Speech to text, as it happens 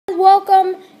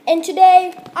welcome, and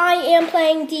today I am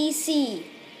playing DC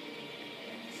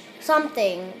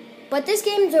something. But this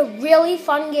game's a really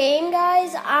fun game,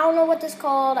 guys. I don't know what this is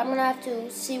called. I'm gonna have to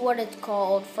see what it's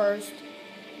called first.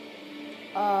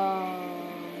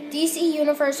 DC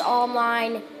Universe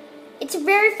Online. It's a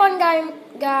very fun game,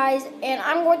 guys, and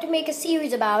I'm going to make a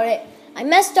series about it. I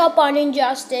messed up on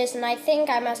Injustice, and I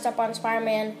think I messed up on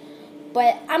Spider-Man,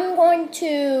 but I'm going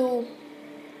to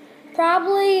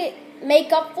probably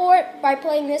make up for it by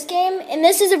playing this game. And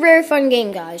this is a very fun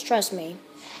game, guys, trust me.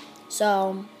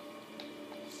 So,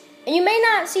 and you may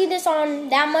not see this on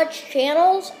that much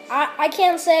channels. I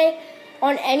can't say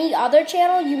on any other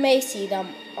channel. You may see them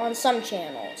on some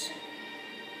channels.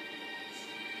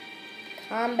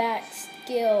 Combat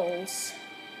skills.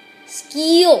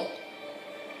 Skill.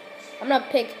 I'm gonna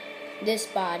pick this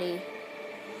body.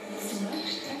 Select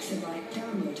exabyte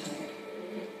download type.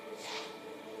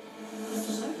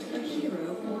 Select a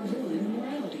hero or villain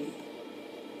morality.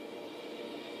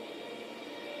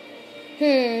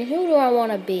 Who do I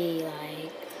want to be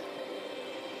like?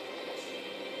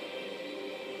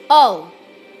 Oh,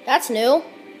 that's new.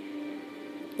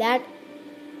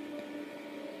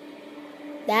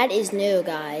 That is new,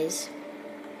 guys.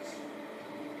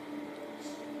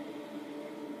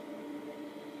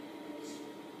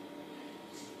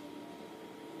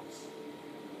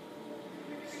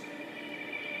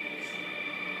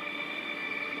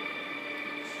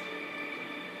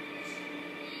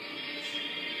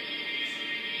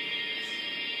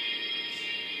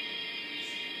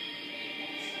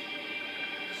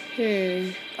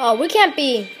 Oh, we can't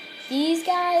be these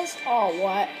guys? Oh,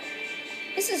 what?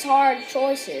 This is hard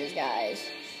choices, guys.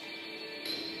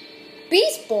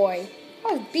 Beast Boy.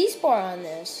 How is Beast Boy on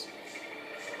this?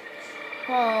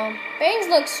 Bane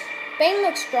looks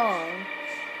strong.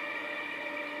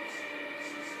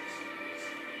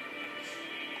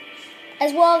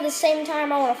 As well, at the same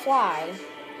time, I want to fly.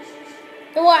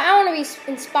 You know what? I want to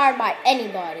be inspired by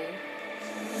anybody.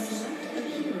 Select a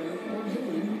hero or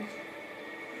villain.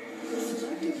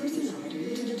 Select a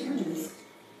personality to determine this.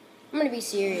 I'm going to be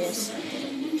serious. Select a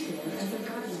mentor as a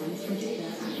guideline for data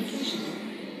application.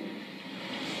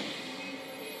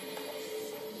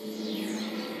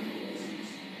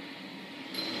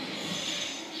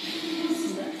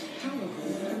 Select powerful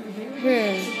and very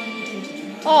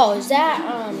data. Oh, is that,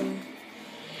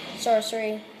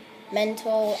 sorcery?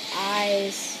 Mental,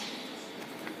 eyes.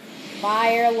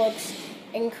 Fire looks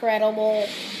incredible.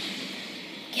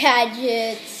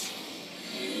 Gadgets.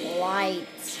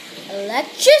 Lights.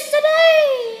 Electricity!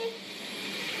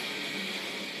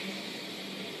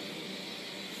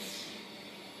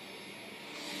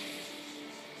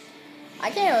 I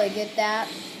can't really get that.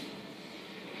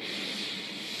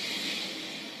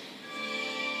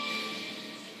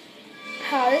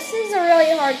 This is a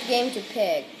really hard game to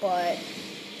pick, but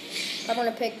I'm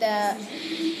gonna pick that.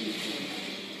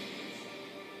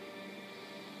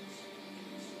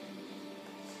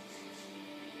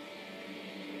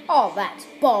 Oh, that's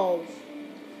bow.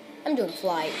 I'm doing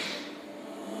flight.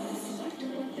 Select a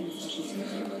weapon specialty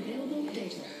from available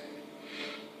data.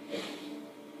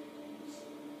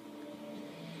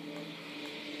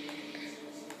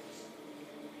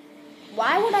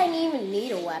 Why would I even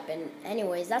need a weapon?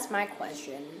 Anyways, that's my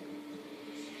question.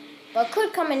 But it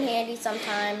could come in handy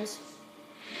sometimes.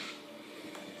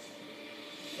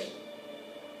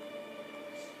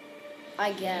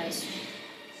 I guess.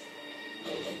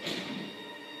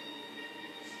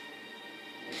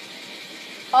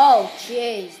 Oh,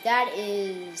 jeez, that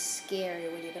is scary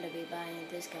when you're gonna be buying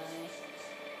this guy.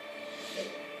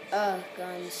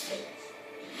 Guns.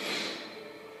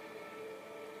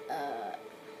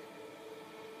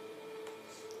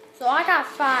 So I got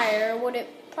fire. Would it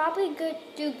probably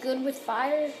do good with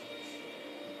fire?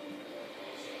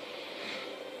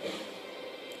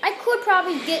 I could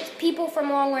probably get people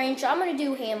from long range, so I'm gonna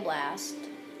do hand blast.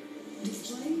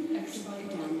 Display exabyte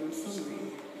download summary.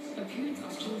 Appearance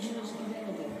options not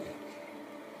available.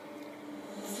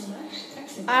 Select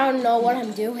exabyte. I don't know what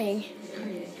I'm doing.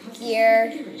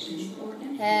 Ear,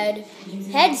 head.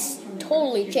 Head's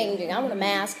totally changing. I want a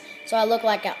mask, so I look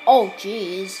like a. Oh,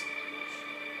 jeez.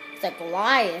 It's a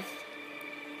Goliath.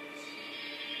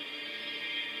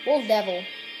 Wolf Devil.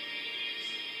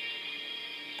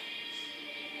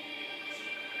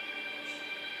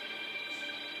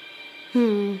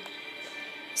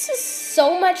 This is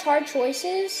so much hard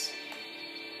choices.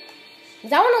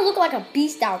 'Cause I want to look like a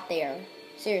beast out there.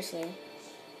 Seriously.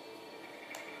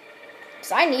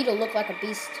 Because I need to look like a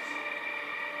beast.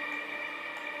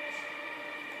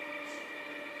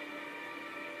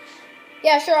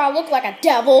 Yeah, sure, I'll look like a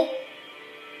devil.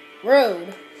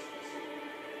 Rude.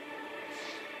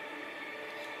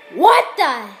 What the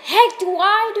heck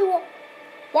why do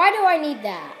I need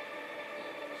that?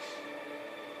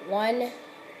 Why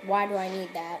do I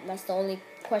need that? That's the only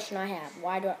question I have.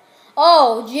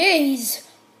 Oh, jeez.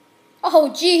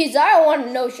 Oh, jeez, I don't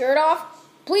want no shirt off.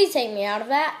 Please take me out of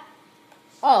that.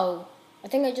 Oh, I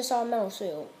think I just saw a metal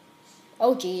suit.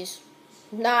 Oh, jeez.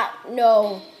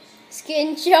 No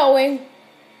skin showing.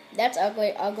 That's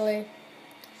ugly. I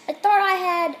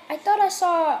thought I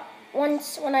saw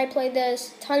once when I played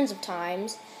this tons of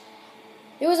times.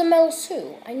 There was a metal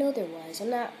suit. I know there was. I'm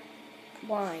not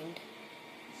blind.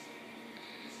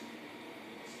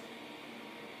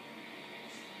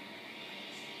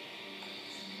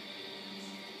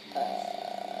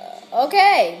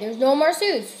 Okay, there's no more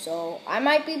suits, so I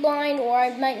might be blind or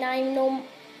I might not even know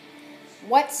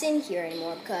what's in here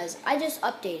anymore because I just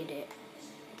updated it.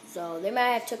 So they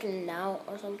might have taken it out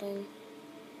or something.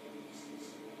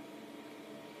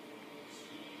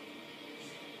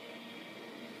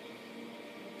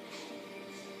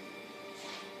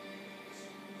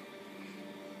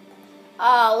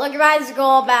 Oh, look at my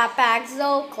skull backpack.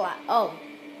 So oh,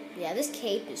 yeah, this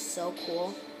cape is so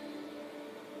cool.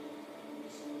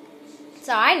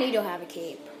 So I need to have a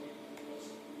cape.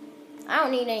 I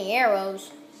don't need any arrows.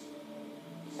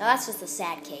 No, that's just a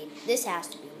sad cape. This has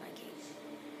to be my cape.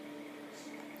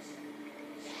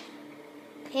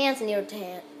 Pants need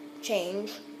to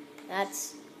change.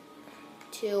 That's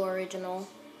too original.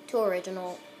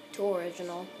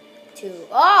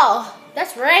 Oh,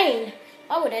 that's rain.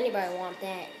 Why would anybody want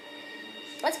that?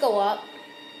 Let's go up.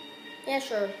 Yeah,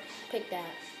 sure. Pick that.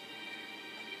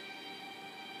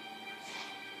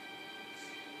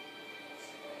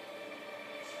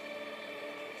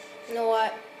 You know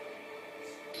what?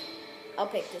 I'll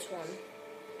pick this one.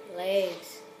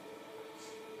 Legs.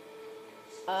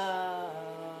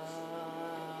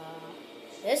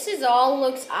 This all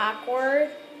looks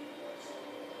awkward.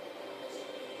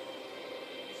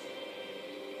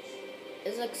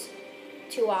 This looks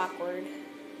too awkward.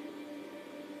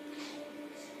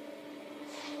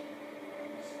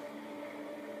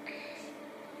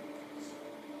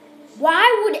 Why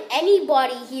would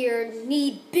anybody here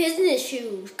need business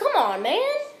shoes? Come on, man.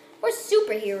 We're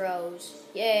superheroes.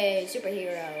 Yay,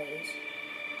 superheroes.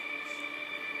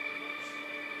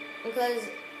 Because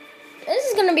this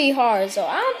is going to be hard, so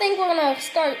I don't think we're going to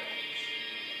start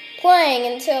playing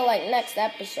until, like, next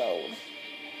episode.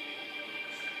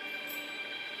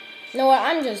 You know what?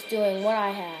 I'm just doing what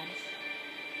I had.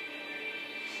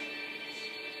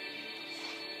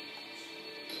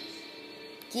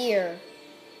 Gear.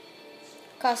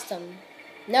 Custom.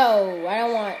 No, I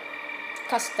don't want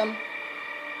custom.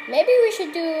 Maybe we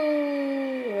should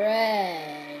do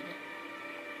red.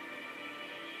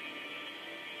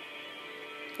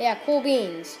 Yeah, cool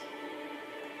beans.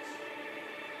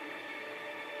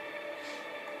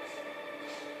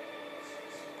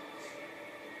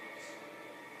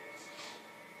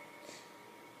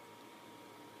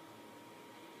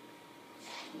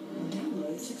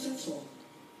 Download successful.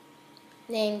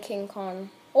 Name King Kong.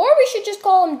 Or we should just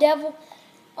call him Daredevil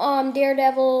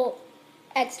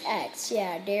XX.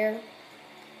 Yeah, Dare.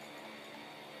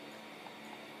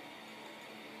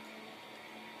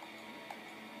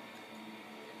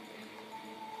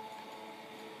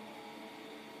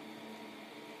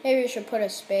 Maybe we should put a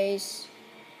space.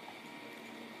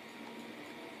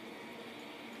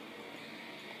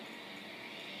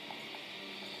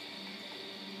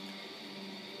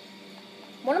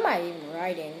 What am I even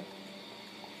writing?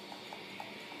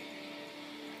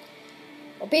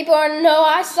 Well, people know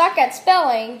I suck at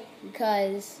spelling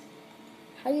because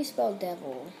how do you spell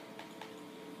devil?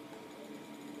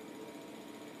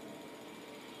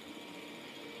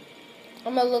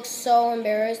 I'm gonna look so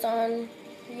embarrassed on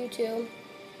YouTube.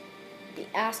 Be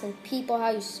asking people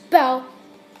how you spell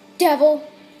devil.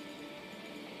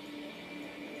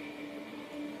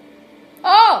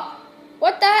 Oh,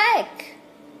 what the heck?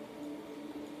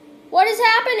 What is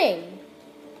happening?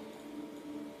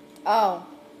 Oh,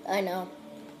 I know.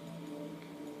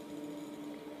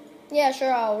 Yeah,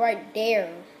 sure, I'll write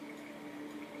dare.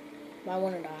 I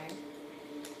want to die.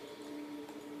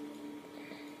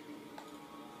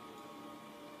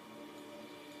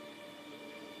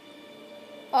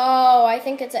 Oh, I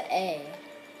think it's an A.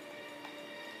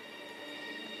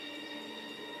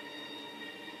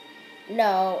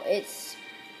 No, it's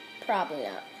probably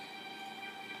not.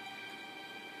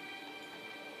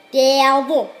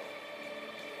 Devil.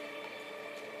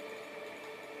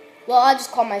 Well, I'll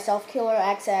just call myself Killer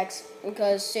XX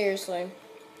because seriously, I'm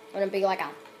gonna be like a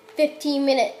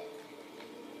 15-minute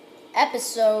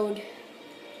episode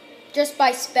just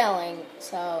by spelling,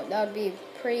 so that would be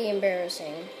pretty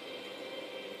embarrassing.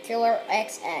 Killer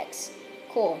XX.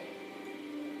 Cool.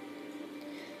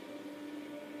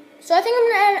 So I think I'm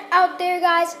going to end out there,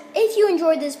 guys. If you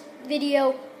enjoyed this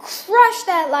video, crush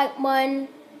that like button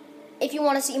if you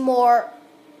want to see more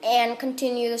and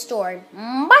continue the story.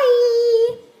 Bye!